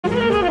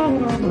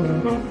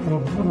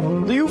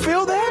Do you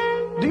feel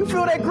that? Do you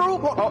feel that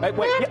groove? Oh, hey,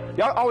 wait,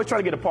 y'all always trying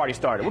to get a party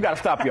started. We got to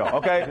stop y'all,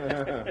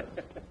 okay?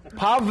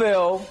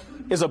 Pavel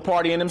is a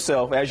party in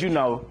himself, as you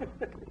know.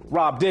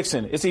 Rob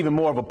Dixon, it's even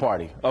more of a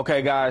party.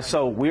 Okay, guys,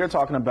 so we're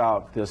talking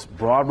about this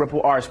Broad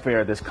Ripple Arts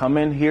Fair that's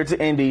coming here to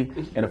Indy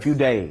in a few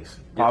days.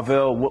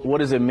 Pavel, what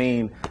does it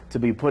mean to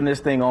be putting this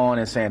thing on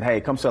and saying,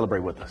 hey, come celebrate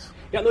with us?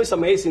 Yeah, no, it's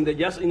amazing. The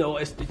Jazz,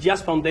 it's the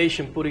Jazz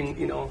Foundation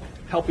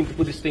helping to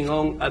put this thing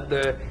on at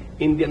the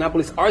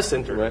Indianapolis Arts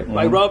Center, right?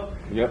 By Rob.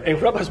 Yep.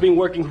 And Rob has been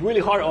working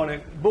really hard on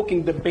it,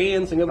 booking the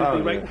bands and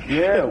everything, right?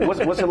 Yeah, what's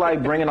it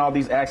like bringing all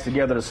these acts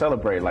together to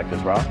celebrate like this,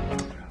 Rob?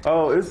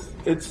 Oh,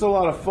 it's a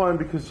lot of fun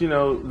because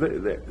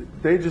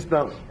they just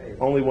don't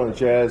only want to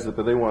jazz it,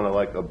 but they want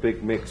a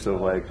big mix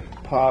of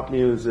pop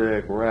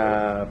music,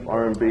 rap,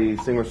 R&B,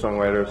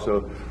 singer-songwriter.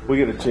 So we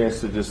get a chance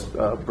to just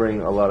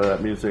bring a lot of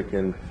that music,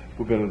 and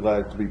we've been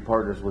glad to be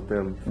partners with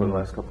them for the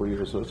last couple of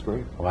years. So it's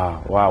great.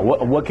 Wow.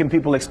 What can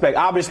people expect?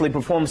 Obviously,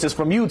 performances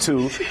from you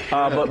two,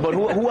 but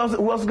who else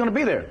is going to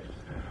be there?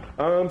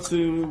 So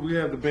we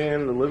have the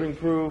band, The Living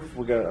Proof.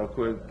 We got, of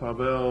course,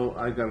 Pavel.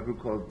 I got a group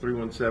called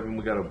 317.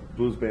 We got a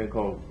blues band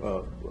called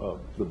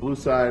The Blue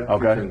Side.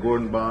 Okay. And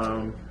Gordon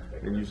Bonham,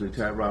 and usually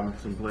Tad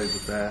Robinson plays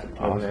with that.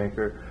 Awesome.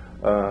 Anchor.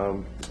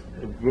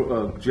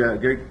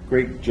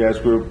 Great jazz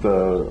group,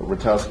 the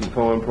Ratowski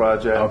Cohen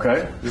Project.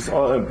 Okay. Just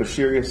all, and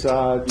Bashiri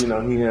Assad,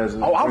 he has.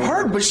 I've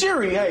heard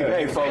Bashiri.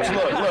 Hey, folks,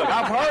 look.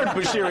 I've heard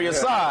Bashiri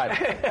Assad.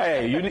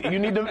 Hey, you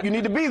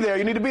need to be there.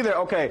 You need to be there.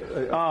 Okay.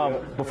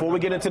 Before we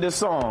get into this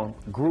song,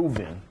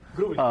 Groovin'.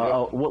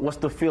 What's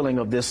the feeling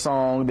of this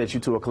song that you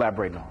two are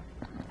collaborating on?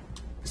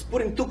 It's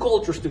putting two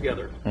cultures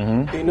together.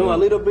 Mm-hmm. A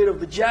little bit of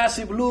the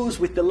jazzy blues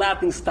with the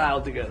Latin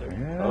style together.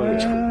 Yeah.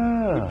 Which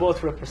we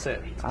both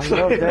represent.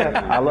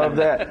 I love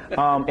that.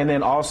 And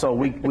then also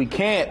we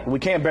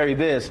can't bury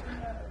this.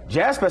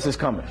 Jazz Fest is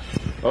coming.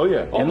 Oh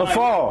yeah. In the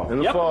fall. In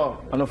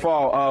the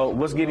fall.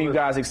 What's getting you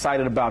guys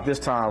excited about this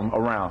time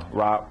around,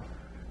 Rob?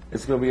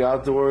 It's going to be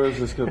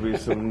outdoors. It's going to be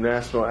some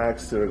national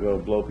acts that are going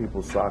to blow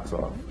people's socks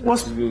off.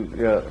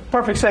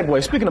 Perfect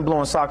segue. Speaking of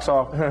blowing socks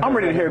off, I'm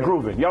ready to hear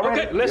grooving. Y'all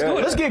ready? Okay, let's do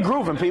it. Let's get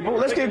grooving, people.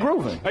 Let's get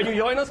grooving. Are you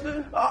joining us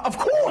then? Of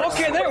course.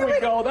 Okay, there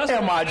we go.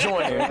 Am I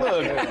joining?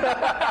 Look.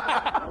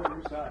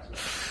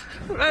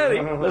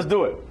 Ready. Let's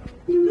do it.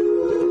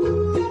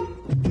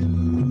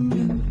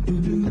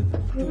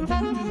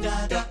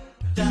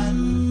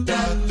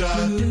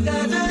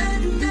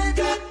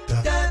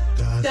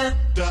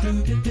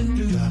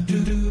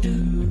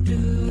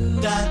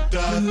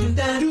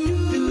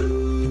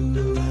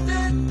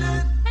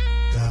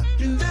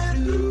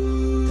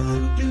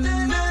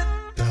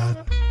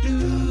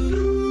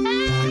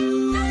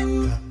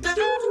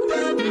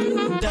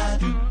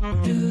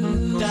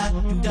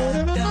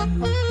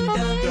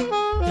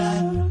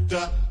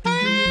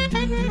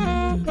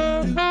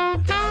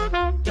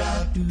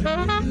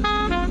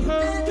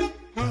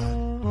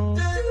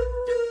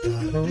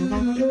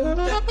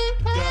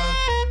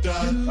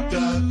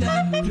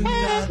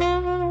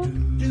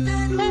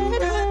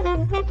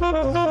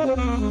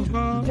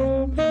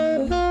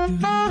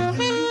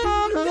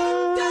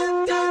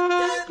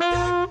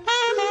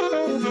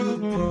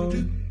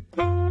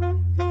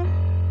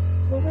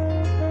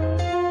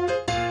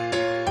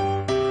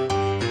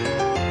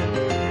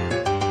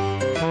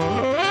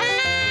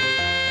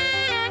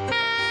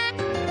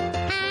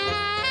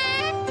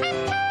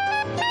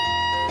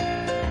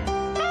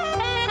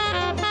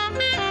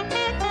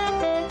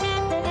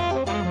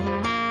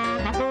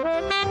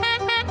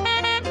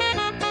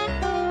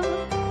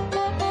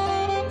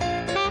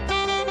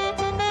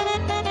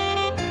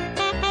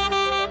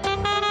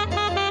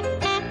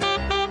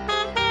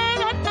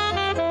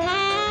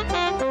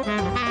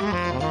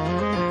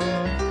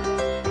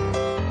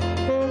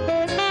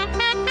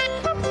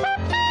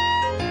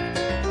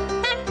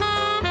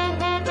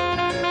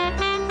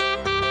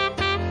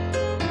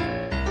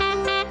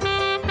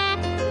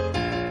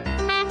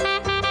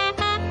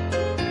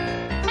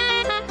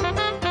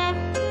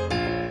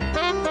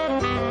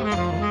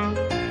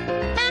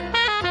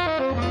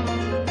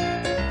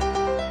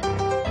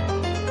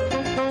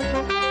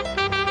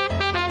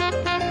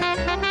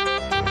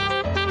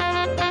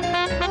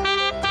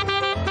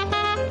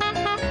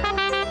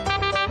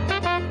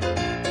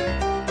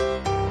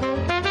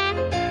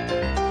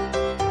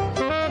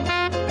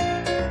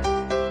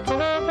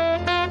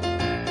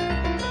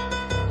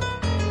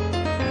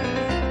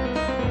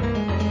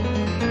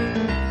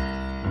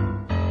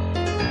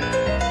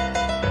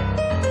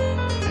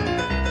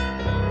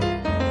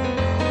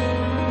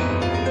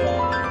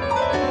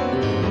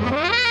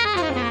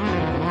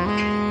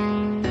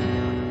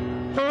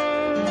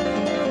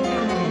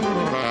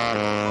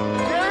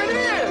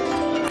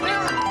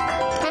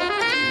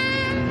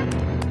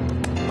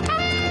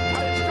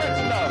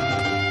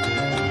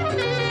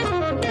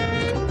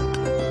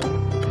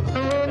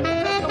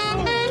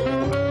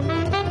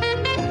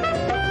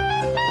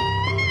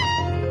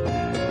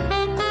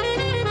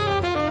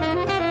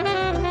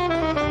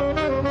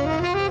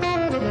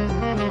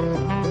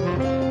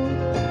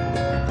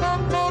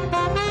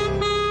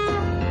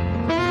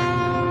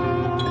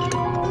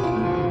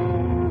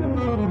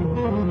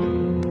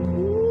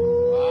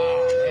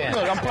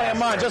 playing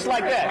mine just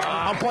like that.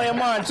 I'm playing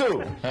mine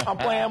too. I'm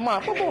playing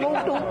mine.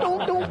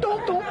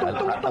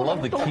 I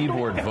love the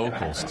keyboard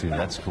vocals too.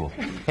 That's cool.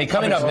 Hey,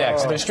 coming up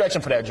next. I've been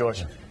stretching for that,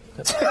 George.